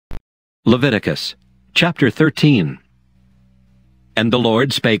Leviticus Chapter 13. And the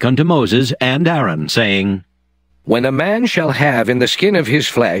Lord spake unto Moses and Aaron, saying, When a man shall have in the skin of his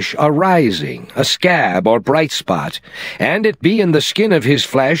flesh a rising, a scab or bright spot, and it be in the skin of his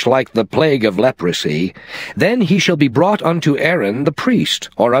flesh like the plague of leprosy, then he shall be brought unto Aaron the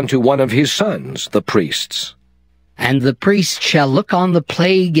priest, or unto one of his sons, the priests. And the priest shall look on the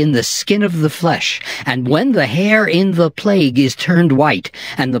plague in the skin of the flesh, and when the hair in the plague is turned white,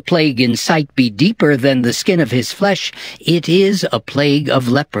 and the plague in sight be deeper than the skin of his flesh, it is a plague of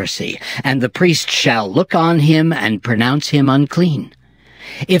leprosy, and the priest shall look on him and pronounce him unclean.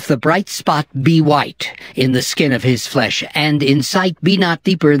 If the bright spot be white in the skin of his flesh, and in sight be not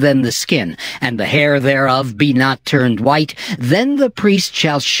deeper than the skin, and the hair thereof be not turned white, then the priest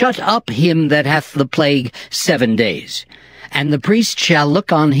shall shut up him that hath the plague 7 days. And the priest shall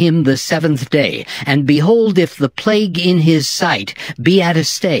look on him the 7th day, and behold, if the plague in his sight be at a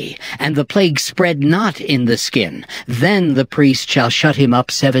stay, and the plague spread not in the skin, then the priest shall shut him up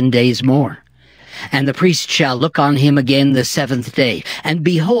 7 days more. And the priest shall look on him again the 7th day, and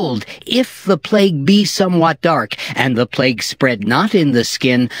behold, if the plague be somewhat dark, and the plague spread not in the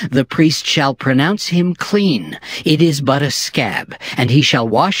skin, the priest shall pronounce him clean. It is but a scab, and he shall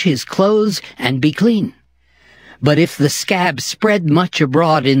wash his clothes and be clean. But if the scab spread much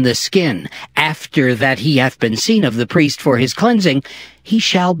abroad in the skin, after that he hath been seen of the priest for his cleansing, he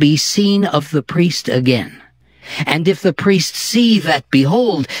shall be seen of the priest again. And if the priest see that,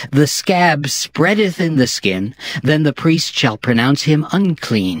 behold, the scab spreadeth in the skin, then the priest shall pronounce him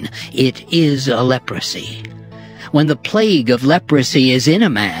unclean. It is a leprosy. When the plague of leprosy is in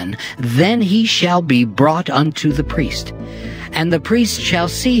a man, then he shall be brought unto the priest. And the priest shall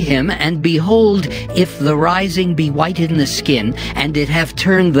see him, and behold, if the rising be white in the skin, and it have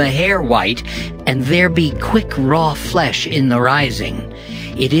turned the hair white, and there be quick raw flesh in the rising,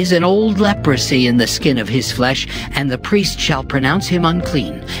 it is an old leprosy in the skin of his flesh, and the priest shall pronounce him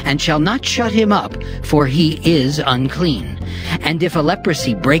unclean, and shall not shut him up, for he is unclean. And if a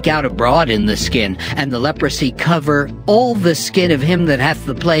leprosy break out abroad in the skin, and the leprosy cover all the skin of him that hath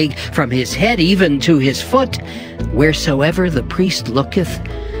the plague, from his head even to his foot, wheresoever the priest looketh,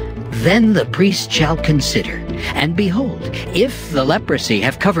 then the priest shall consider. And behold, if the leprosy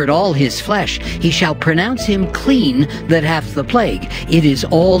have covered all his flesh, he shall pronounce him clean that hath the plague. It is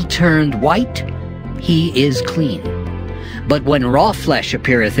all turned white, he is clean. But when raw flesh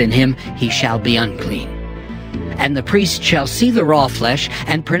appeareth in him, he shall be unclean. And the priest shall see the raw flesh,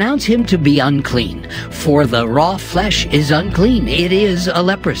 and pronounce him to be unclean. For the raw flesh is unclean, it is a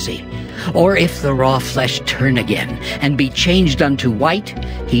leprosy. Or if the raw flesh turn again, and be changed unto white,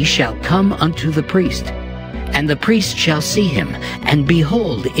 he shall come unto the priest. And the priest shall see him, and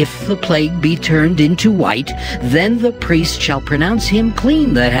behold, if the plague be turned into white, then the priest shall pronounce him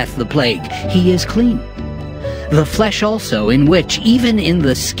clean that hath the plague. He is clean. The flesh also, in which, even in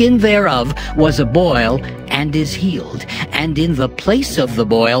the skin thereof, was a boil, and is healed, and in the place of the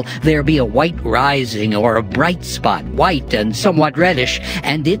boil there be a white rising, or a bright spot, white and somewhat reddish,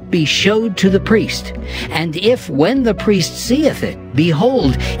 and it be showed to the priest. And if, when the priest seeth it,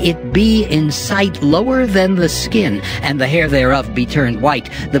 behold, it be in sight lower than the skin, and the hair thereof be turned white,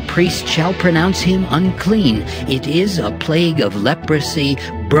 the priest shall pronounce him unclean. It is a plague of leprosy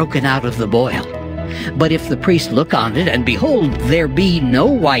broken out of the boil. But if the priest look on it, and behold, there be no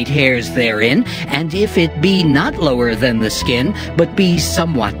white hairs therein, and if it be not lower than the skin, but be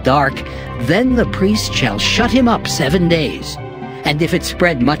somewhat dark, then the priest shall shut him up 7 days. And if it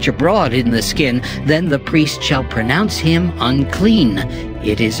spread much abroad in the skin, then the priest shall pronounce him unclean.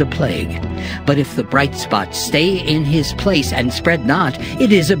 It is a plague. But if the bright spot stay in his place and spread not,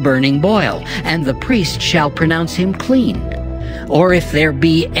 it is a burning boil, and the priest shall pronounce him clean. Or if there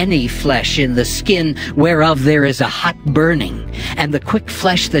be any flesh in the skin whereof there is a hot burning, and the quick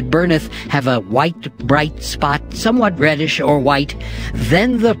flesh that burneth have a white bright spot, somewhat reddish or white,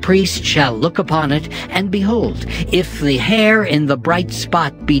 then the priest shall look upon it, and behold, if the hair in the bright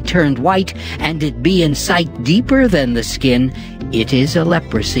spot be turned white, and it be in sight deeper than the skin, it is a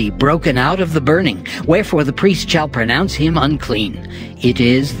leprosy broken out of the burning, wherefore the priest shall pronounce him unclean. It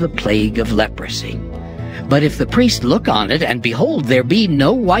is the plague of leprosy. But if the priest look on it, and behold, there be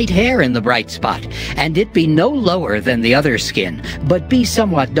no white hair in the bright spot, and it be no lower than the other skin, but be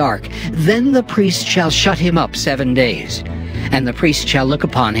somewhat dark, then the priest shall shut him up 7 days. And the priest shall look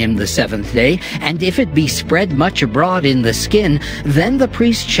upon him the 7th day, and if it be spread much abroad in the skin, then the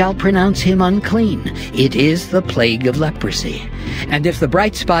priest shall pronounce him unclean. It is the plague of leprosy. And if the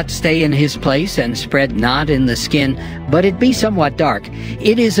bright spot stay in his place, and spread not in the skin, but it be somewhat dark,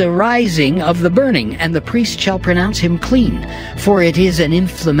 it is a rising of the burning, and the priest shall pronounce him clean, for it is an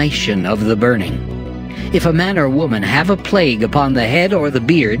inflammation of the burning. If a man or woman have a plague upon the head or the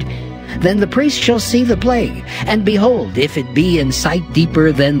beard, then the priest shall see the plague, and behold, if it be in sight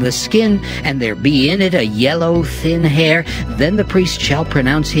deeper than the skin, and there be in it a yellow thin hair, then the priest shall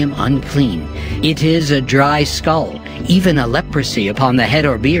pronounce him unclean. It is a dry skull, even a leprosy upon the head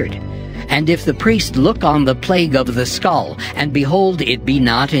or beard. And if the priest look on the plague of the skull, and behold, it be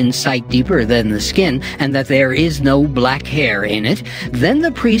not in sight deeper than the skin, and that there is no black hair in it, then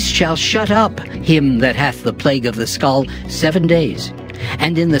the priest shall shut up him that hath the plague of the skull 7 days.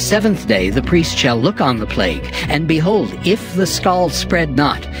 And in the 7th day the priest shall look on the plague, and behold, if the skull spread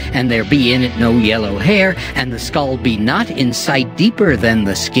not, and there be in it no yellow hair, and the skull be not in sight deeper than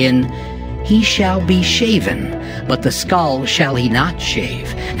the skin, he shall be shaven, but the skull shall he not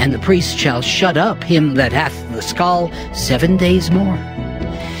shave, and the priest shall shut up him that hath the skull 7 days more.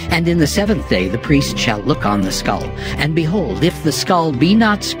 And in the 7th day the priest shall look on the skull, and behold, if the skull be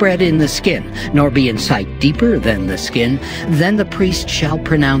not spread in the skin, nor be in sight deeper than the skin, then the priest shall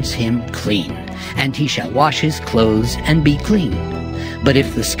pronounce him clean, and he shall wash his clothes and be clean. But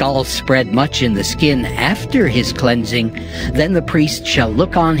if the skull spread much in the skin after his cleansing, then the priest shall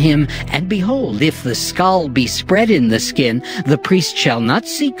look on him, and behold, if the skull be spread in the skin, the priest shall not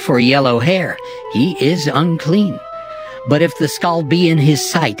seek for yellow hair. He is unclean. But if the skull be in his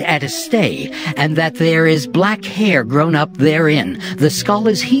sight at a stay, and that there is black hair grown up therein, the skull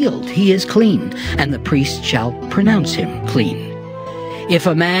is healed, he is clean, and the priest shall pronounce him clean. If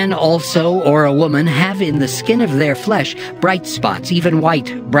a man also or a woman have in the skin of their flesh bright spots, even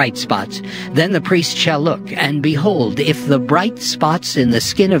white bright spots, then the priest shall look, and behold, if the bright spots in the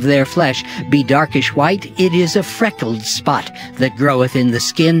skin of their flesh be darkish white, it is a freckled spot that groweth in the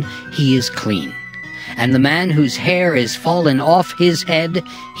skin, he is clean. And the man whose hair is fallen off his head,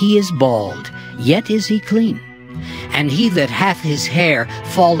 he is bald, yet is he clean. And he that hath his hair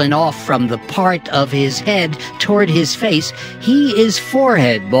fallen off from the part of his head toward his face, he is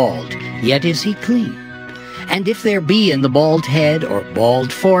forehead bald, yet is he clean. And if there be in the bald head or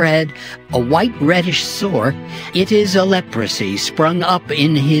bald forehead a white reddish sore, it is a leprosy sprung up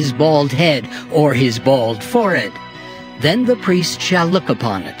in his bald head or his bald forehead. Then the priest shall look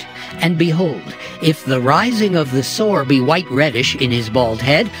upon it, and behold, if the rising of the sore be white reddish in his bald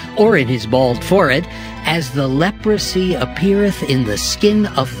head or in his bald forehead, as the leprosy appeareth in the skin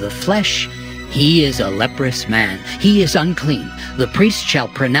of the flesh, he is a leprous man. He is unclean. The priest shall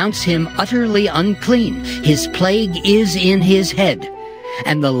pronounce him utterly unclean. His plague is in his head.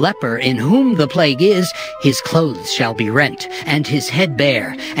 And the leper in whom the plague is, his clothes shall be rent, and his head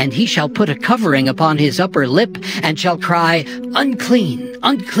bare, and he shall put a covering upon his upper lip, and shall cry, Unclean,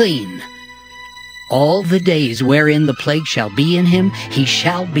 unclean. All the days wherein the plague shall be in him, he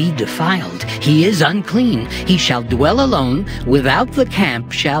shall be defiled. He is unclean. He shall dwell alone. Without the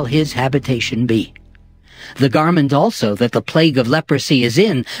camp shall his habitation be. The garment also that the plague of leprosy is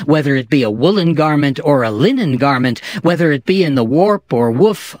in, whether it be a woolen garment or a linen garment, whether it be in the warp or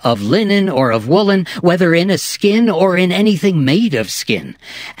woof of linen or of woolen, whether in a skin or in anything made of skin.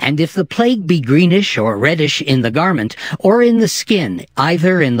 And if the plague be greenish or reddish in the garment, or in the skin,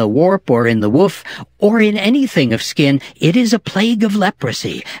 either in the warp or in the woof, or in anything of skin, it is a plague of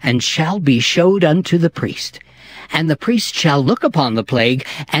leprosy, and shall be showed unto the priest. And the priest shall look upon the plague,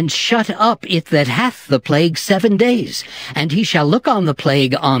 and shut up it that hath the plague 7 days. And he shall look on the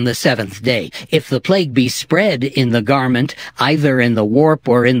plague on the 7th day. If the plague be spread in the garment, either in the warp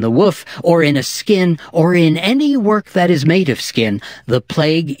or in the woof, or in a skin, or in any work that is made of skin, the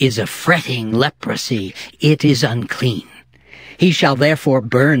plague is a fretting leprosy. It is unclean. He shall therefore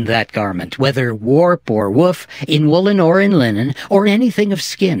burn that garment, whether warp or woof, in woolen or in linen, or anything of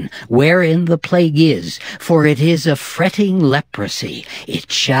skin, wherein the plague is, for it is a fretting leprosy.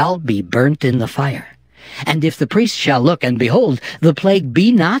 It shall be burnt in the fire. And if the priest shall look, and behold, the plague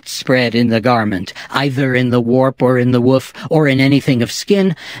be not spread in the garment, either in the warp or in the woof, or in anything of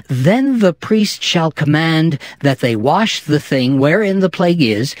skin, then the priest shall command that they wash the thing wherein the plague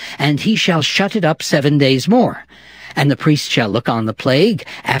is, and he shall shut it up 7 days more. And the priest shall look on the plague,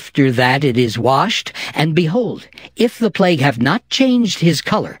 after that it is washed, and behold, if the plague have not changed his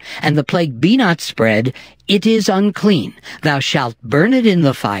color, and the plague be not spread, it is unclean. Thou shalt burn it in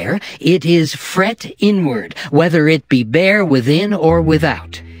the fire. It is fret inward, whether it be bare within or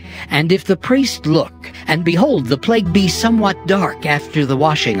without. And if the priest look, and behold, the plague be somewhat dark after the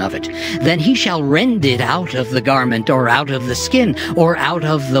washing of it, then he shall rend it out of the garment, or out of the skin, or out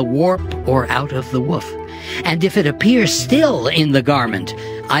of the warp, or out of the woof. And if it appear still in the garment,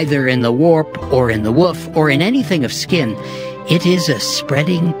 either in the warp, or in the woof, or in anything of skin, it is a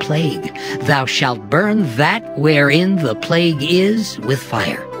spreading plague. Thou shalt burn that wherein the plague is with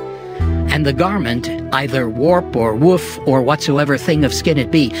fire. And the garment, either warp or woof, or whatsoever thing of skin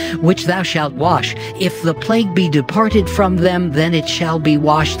it be, which thou shalt wash, if the plague be departed from them, then it shall be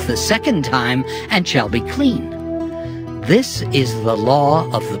washed the second time, and shall be clean. This is the law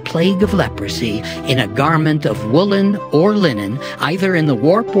of the plague of leprosy in a garment of woolen or linen, either in the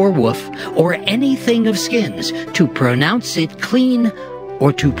warp or woof, or anything of skins, to pronounce it clean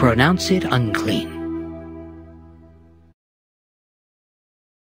or to pronounce it unclean.